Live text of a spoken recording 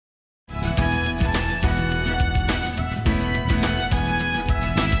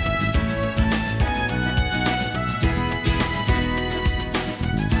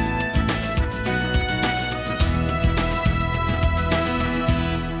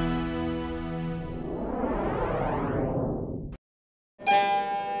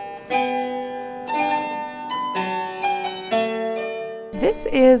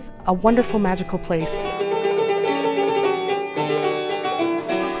This is a wonderful, magical place.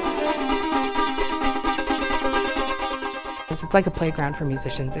 It's like a playground for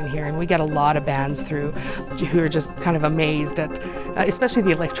musicians in here, and we get a lot of bands through who are just kind of amazed at, especially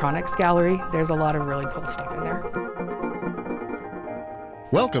the electronics gallery. There's a lot of really cool stuff in there.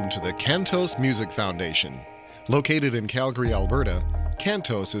 Welcome to the Cantos Music Foundation. Located in Calgary, Alberta,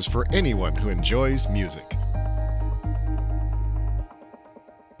 Cantos is for anyone who enjoys music.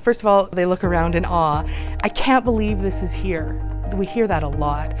 First of all, they look around in awe. I can't believe this is here. We hear that a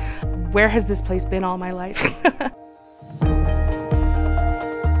lot. Where has this place been all my life?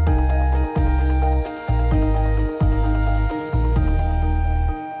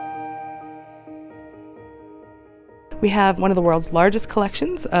 We have one of the world's largest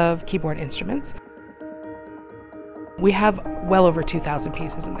collections of keyboard instruments. We have well over 2,000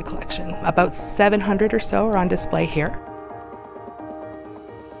 pieces in the collection. About 700 or so are on display here.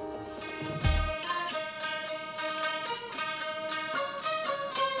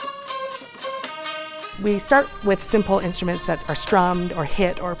 We start with simple instruments that are strummed or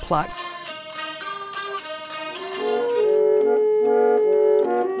hit or plucked.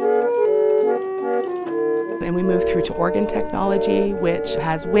 And we move through to organ technology, which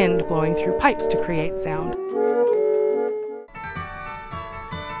has wind blowing through pipes to create sound.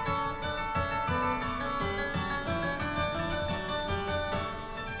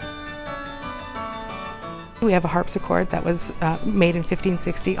 We have a harpsichord that was made in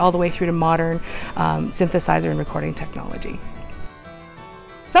 1560 all the way through to modern synthesizer and recording technology.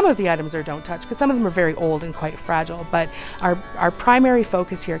 Some of the items are don't touch because some of them are very old and quite fragile, but our primary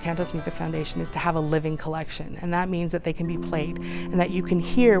focus here at Cantos Music Foundation is to have a living collection, and that means that they can be played and that you can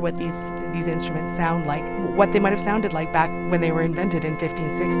hear what these instruments sound like, what they might have sounded like back when they were invented in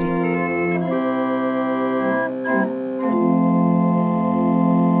 1560.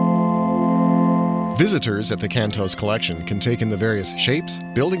 Visitors at the Cantos collection can take in the various shapes,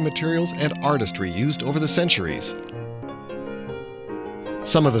 building materials, and artistry used over the centuries.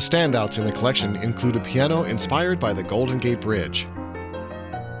 Some of the standouts in the collection include a piano inspired by the Golden Gate Bridge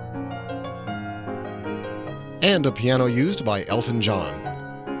and a piano used by Elton John.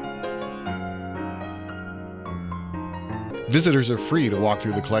 Visitors are free to walk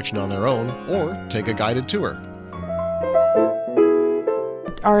through the collection on their own or take a guided tour.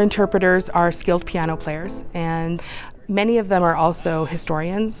 Our interpreters are skilled piano players, and many of them are also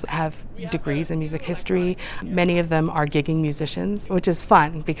historians, have degrees in music history. Many of them are gigging musicians, which is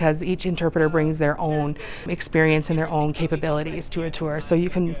fun because each interpreter brings their own experience and their own capabilities to a tour. So you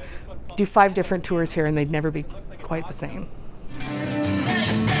can do 5 different tours here and they'd never be quite the same.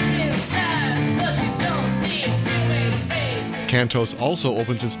 Cantos also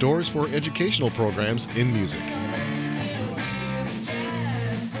opens its doors for educational programs in music.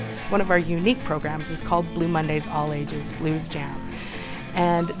 One of our unique programs is called Blue Mondays All Ages Blues Jam.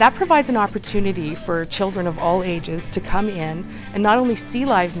 And that provides an opportunity for children of all ages to come in and not only see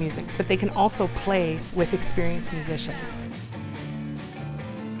live music, but they can also play with experienced musicians.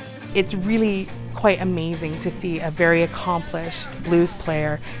 It's really quite amazing to see a very accomplished blues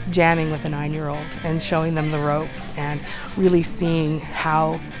player jamming with a 9-year-old and showing them the ropes and really seeing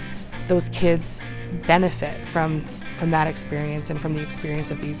how those kids benefit from that experience and from the experience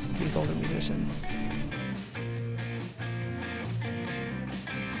of these older musicians.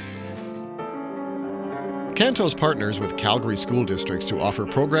 Cantos partners with Calgary school districts to offer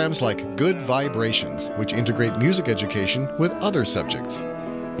programs like Good Vibrations, which integrate music education with other subjects.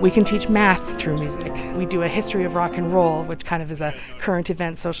 We can teach math through music. We do a history of rock and roll, which kind of is a current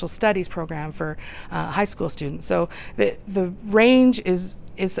event social studies program for high school students. So the range is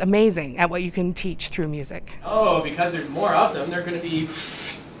amazing at what you can teach through music. Oh, because there's more of them, they're going to be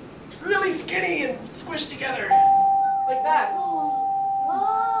really skinny and squished together. Like that.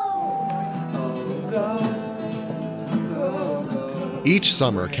 Each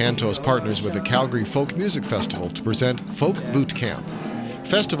summer, Cantos partners with the Calgary Folk Music Festival to present Folk Boot Camp.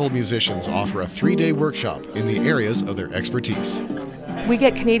 Festival musicians offer a 3-day workshop in the areas of their expertise. We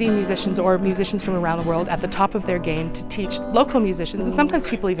get Canadian musicians or musicians from around the world at the top of their game to teach local musicians, and sometimes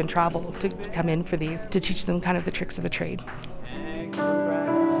people even travel to come in for these, to teach them kind of the tricks of the trade.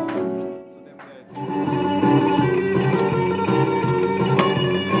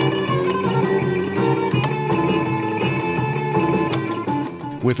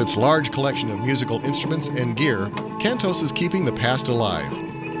 With its large collection of musical instruments and gear, Cantos is keeping the past alive.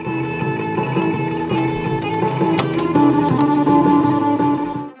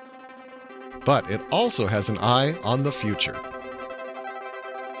 But it also has an eye on the future.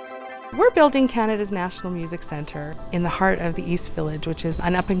 We're building Canada's National Music Centre in the heart of the East Village, which is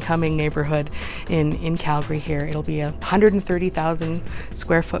an up-and-coming neighbourhood in Calgary here. It'll be a 130,000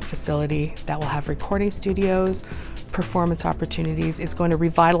 square foot facility that will have recording studios, performance opportunities. It's going to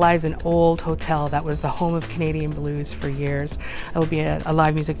revitalize an old hotel that was the home of Canadian blues for years. There will be a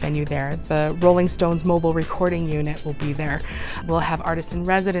live music venue there. The Rolling Stones mobile recording unit will be there. We'll have artist in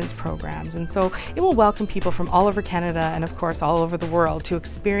residence programs, and so it will welcome people from all over Canada and of course all over the world to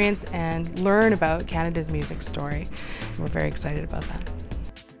experience and learn about Canada's music story. And we're very excited about that.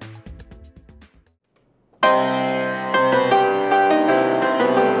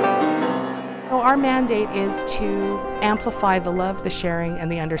 Our mandate is to amplify the love, the sharing, and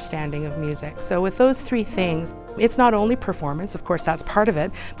the understanding of music. So with those three things, it's not only performance, of course that's part of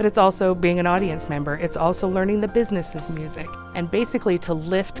it, but it's also being an audience member. It's also learning the business of music, and basically to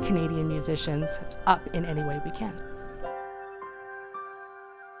lift Canadian musicians up in any way we can.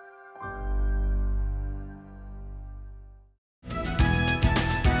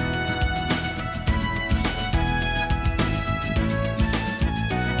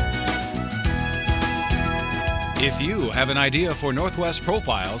 If you have an idea for Northwest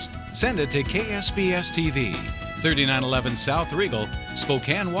Profiles, send it to KSPS TV, 3911 South Regal,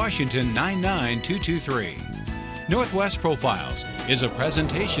 Spokane, Washington 99223. Northwest Profiles is a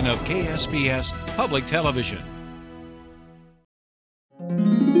presentation of KSPS Public Television.